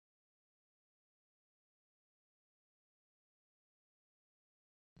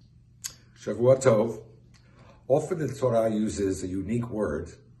Shavua Tov. Often the Torah uses a unique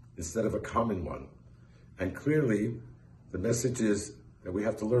word instead of a common one. And clearly, the message is that we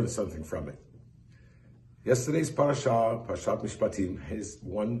have to learn something from it. Yesterday's Parashat Mishpatim, is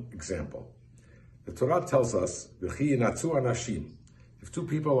one example. The Torah tells us, if two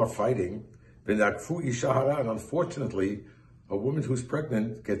people are fighting, and unfortunately, a woman who's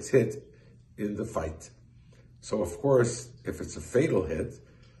pregnant gets hit in the fight. So of course, if it's a fatal hit,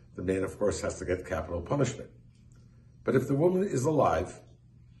 the man of course has to get capital punishment. But if the woman is alive,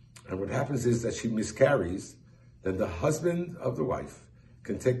 and what happens is that she miscarries, then the husband of the wife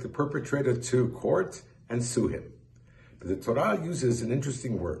can take the perpetrator to court and sue him. But the Torah uses an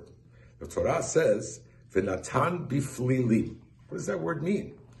interesting word. The Torah says, "V'natan biflili." What does that word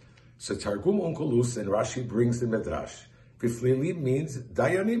mean? So Targum Onkelos and Rashi brings the Midrash. Biflili means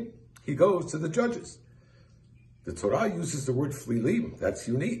dayanim. He goes to the judges. The Torah uses the word flilim. That's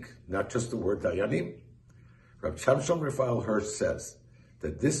unique, not just the word dayanim. Rabbi Raphael Hirsch says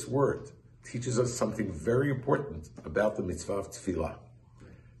that this word teaches us something very important about the mitzvah of tefillah.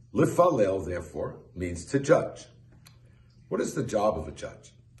 Lifalel, therefore, means to judge. What is the job of a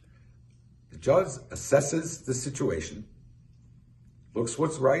judge? The judge assesses the situation, looks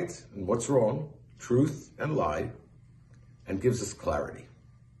what's right and what's wrong, truth and lie, and gives us clarity.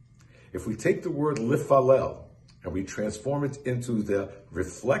 If we take the word lifalel and we transform it into the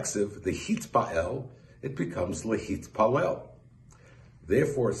reflexive, the hitpa'el, it becomes lehitpalel.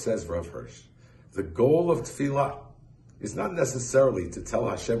 Therefore, says Rav Hirsch, the goal of tefillah is not necessarily to tell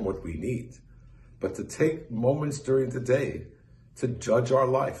Hashem what we need, but to take moments during the day to judge our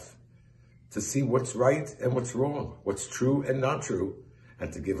life, to see what's right and what's wrong, what's true and not true,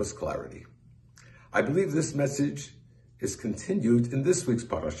 and to give us clarity. I believe this message is continued in this week's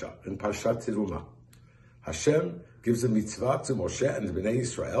parasha, in Parashat Terumah. Hashem gives a mitzvah to Moshe and the Bnei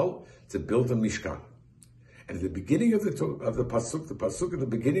Israel to build a Mishkan. And at the beginning of the pasuk in the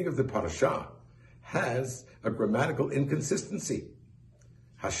beginning of the parasha has a grammatical inconsistency.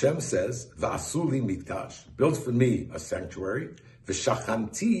 Hashem says, "Va'asuli mikdash," build for me a sanctuary,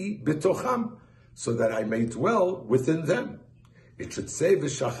 "V'shachanti b'tocham," so that I may dwell within them. It should say,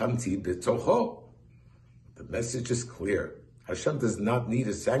 "V'shachanti b'tocho." The message is clear. Hashem does not need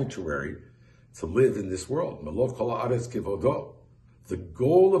a sanctuary to live in this world. Malov kol haaretz kivodo. The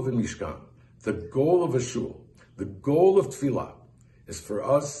goal of the Mishkan, the goal of a shul, the goal of tefillah is for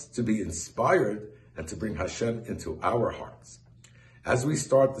us to be inspired and to bring Hashem into our hearts. As we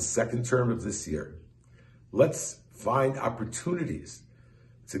start the second term of this year, let's find opportunities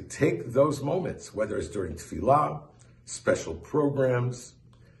to take those moments, whether it's during tefillah, special programs,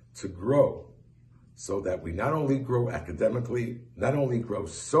 to grow so that we not only grow academically, not only grow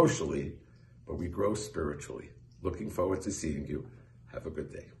socially, but we grow spiritually. Looking forward to seeing you. Have a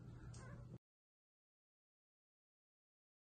good day.